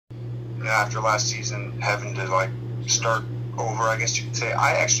after last season, having to like start over, I guess you could say.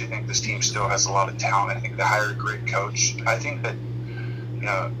 I actually think this team still has a lot of talent. I think they hired a great coach. I think that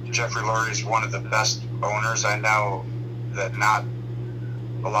Jeffrey Lurie is one of the best owners. I know that not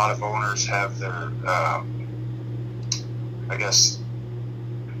a lot of owners have their, I guess,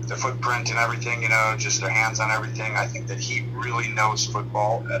 their footprint and everything, just their hands on everything. I think that he really knows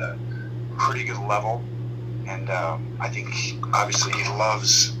football at a pretty good level. And I think, obviously, he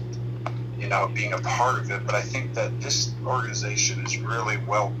loves, being a part of it. But I think that this organization is really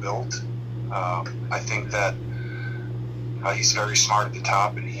well built. I think that he's very smart at the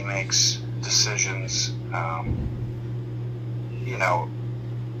top, and he makes decisions,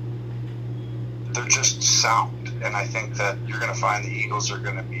 they're just sound. And I think that you're going to find the Eagles are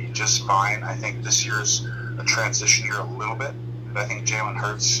going to be just fine. I think this year's a transition year a little bit. But I think Jalen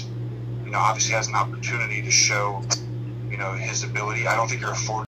Hurts, obviously has an opportunity to show, his ability. I don't think you're afforded